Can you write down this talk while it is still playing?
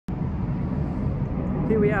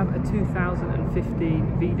Here we have a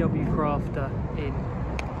 2015 VW Crafter in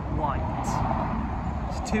white.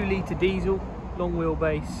 It's a 2 litre diesel, long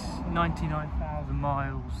wheelbase, 99,000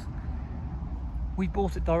 miles. We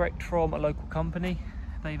bought it direct from a local company.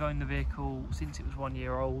 They've owned the vehicle since it was 1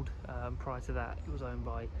 year old. Prior to that, it was owned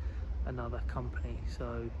by another company.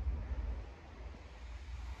 So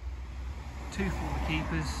 2 former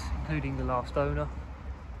keepers, including the last owner.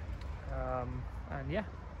 And yeah,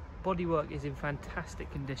 bodywork is in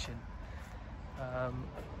fantastic condition.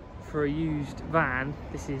 For a used van,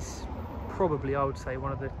 this is probably, I would say,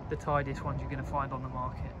 one of the tidiest ones you're going to find on the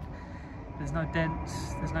market. There's no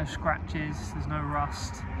dents, there's no scratches, there's no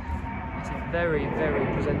rust. It's a very, very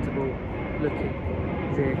presentable looking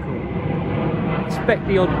vehicle. Expect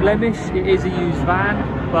the odd blemish, it is a used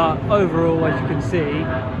van, but overall, as you can see,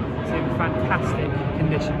 it's in fantastic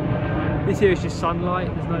condition. This here is just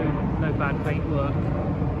sunlight, there's no bad paintwork.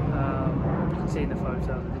 You can see in the photos,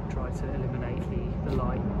 I did try to eliminate the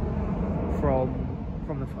light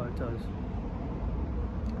from the photos.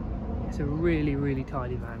 It's a really, really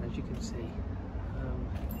tidy van, as you can see.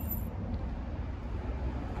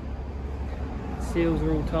 Seals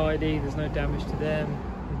are all tidy, there's no damage to them,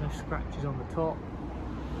 there's no scratches on the top.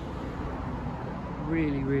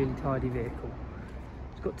 Really, really tidy vehicle.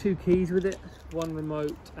 It's got 2 keys with it, one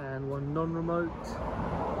remote and one non-remote.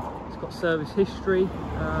 It's got service history.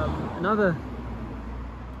 Another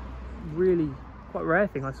really quite rare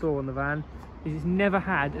thing I saw on the van is it's never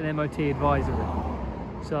had an MOT advisory.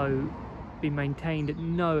 So been maintained at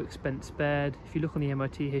no expense spared. If you look on the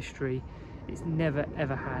MOT history, it's never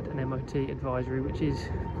ever had an MOT advisory, which is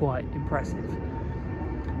quite impressive.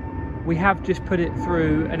 We have just put it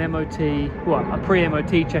through an MOT, well, a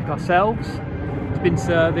pre-MOT check ourselves. It's been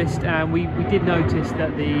serviced, and we did notice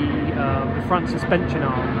that the front suspension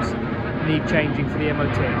arms need changing for the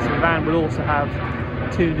MOT. So the van will also have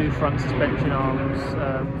 2 new front suspension arms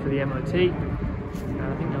for the MOT. And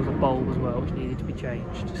I think there was a bulb as well which needed to be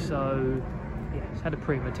changed. So yeah, it's had a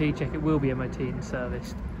pre-MOT check. It will be MOT and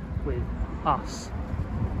serviced with us.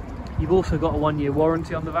 You've also got a 1 year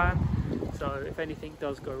warranty on the van, so if anything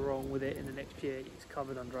does go wrong with it in the next year, it's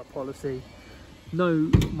covered under our policy.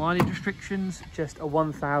 No mileage restrictions, just a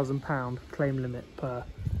 £1,000 claim limit per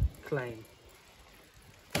claim.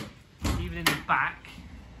 Even in the back,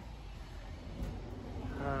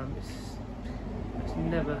 it's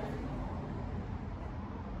never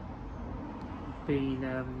been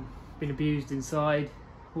abused inside.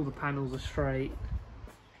 All the panels are straight.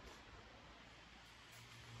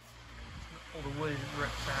 All the wood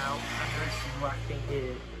ripped out, and there is some racking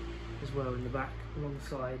here as well in the back,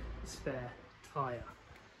 alongside the spare tyre.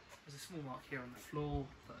 There's a small mark here on the floor,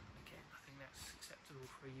 but again, I think that's acceptable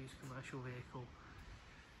for a used commercial vehicle.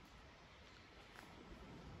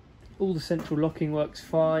 All the central locking works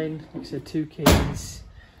fine. Like I said, 2 keys.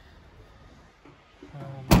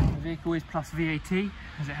 The vehicle is plus VAT,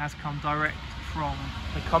 as it has come direct from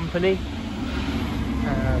the company.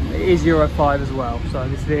 It is Euro 5 as well, so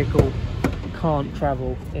this vehicle can't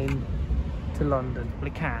travel in to London. Well,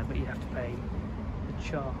 it can, but you have to pay the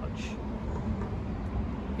charge.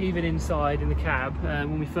 Even inside in the cab,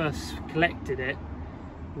 when we first collected it,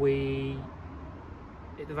 the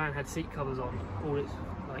van had seat covers on all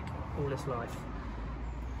its life.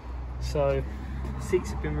 So the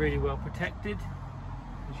seats have been really well protected,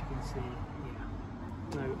 as you can see.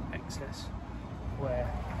 Yeah, no excess wear.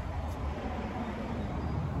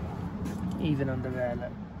 Even under there,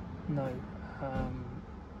 look,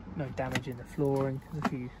 no damage in the flooring. There's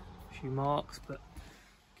a few marks, but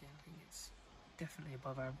again, I think it's definitely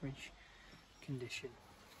above average condition.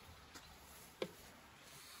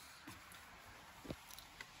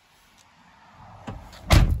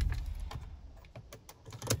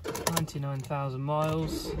 $99,000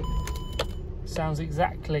 miles. Sounds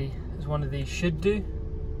exactly as one of these should do,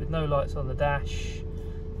 with no lights on the dash.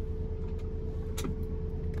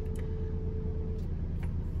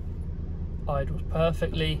 Idles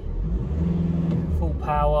perfectly, full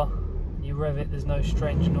power. When you rev it, there's no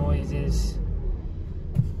strange noises.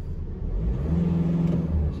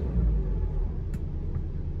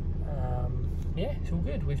 Yeah, it's all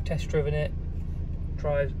good. We've test driven it.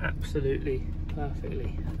 Drives absolutely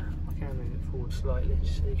perfectly. I can move it forward slightly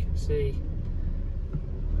just so you can see.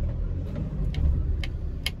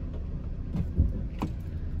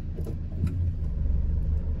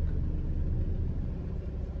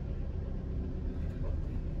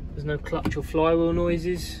 There's no clutch or flywheel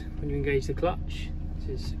noises when you engage the clutch.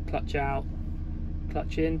 This is clutch out,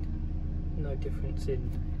 clutch in. No difference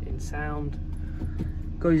in sound.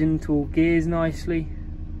 Goes into all gears nicely.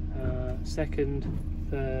 Second,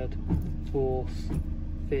 third, fourth,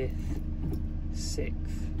 5th, 6th,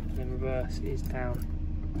 and then reverse is down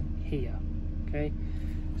here. Okay,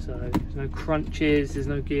 so there's no crunches, there's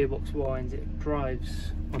no gearbox winds, it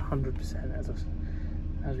drives 100%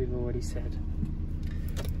 as we've already said.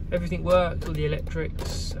 Everything works, all the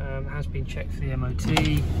electrics has been checked for the MOT.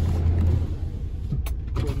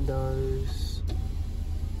 Windows,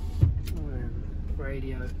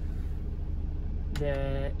 radio.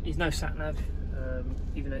 There is no sat nav,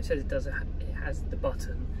 even though it says it has the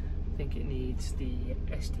button. I think it needs the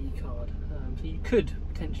SD card. So you could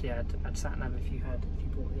potentially add sat nav if you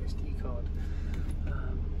bought the SD card,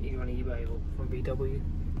 either on eBay or from VW.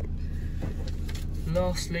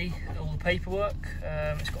 Lastly, all the paperwork.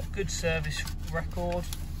 It's got a good service record.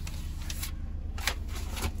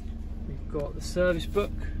 We've got the service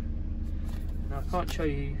book. Now I can't show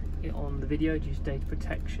you it on the video due to data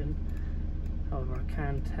protection. However, I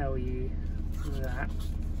can tell you that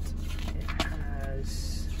it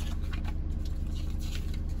has.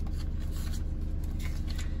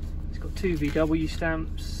 It's got 2 VW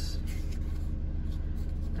stamps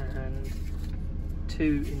and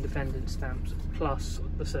 2 independent stamps, plus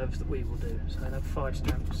the service that we will do. So I have 5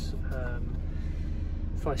 stamps,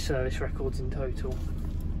 5 service records in total.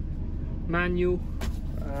 Manual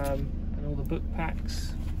and all the book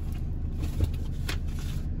packs.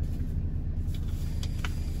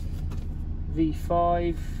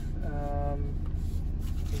 V5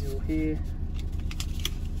 is all here,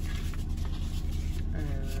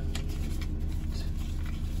 and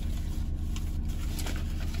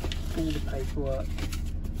all the paperwork.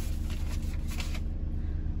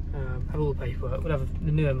 Have all the paperwork. We'll have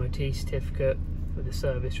the new MOT certificate with the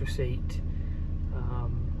service receipt.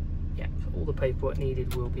 Yeah, so all the paperwork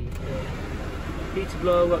needed will be here. Heater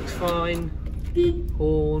blower works fine.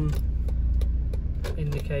 Horn,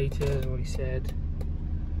 indicators, already said.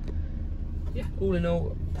 Yeah, all in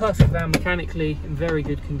all, perfect van mechanically, in very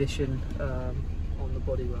good condition on the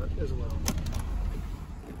bodywork as well.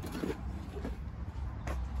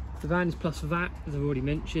 The van is plus VAT, as I've already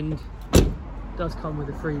mentioned. It does come with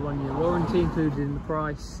a free 1-year warranty included in the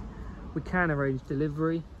price. We can arrange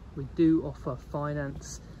delivery. We do offer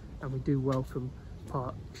finance, and we do welcome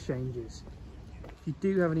part exchanges. If you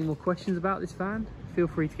do have any more questions about this van, feel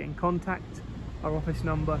free to get in contact. Our office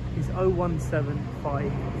number is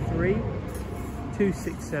 01753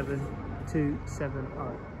 267 270.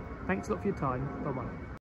 Thanks a lot for your time. Bye bye.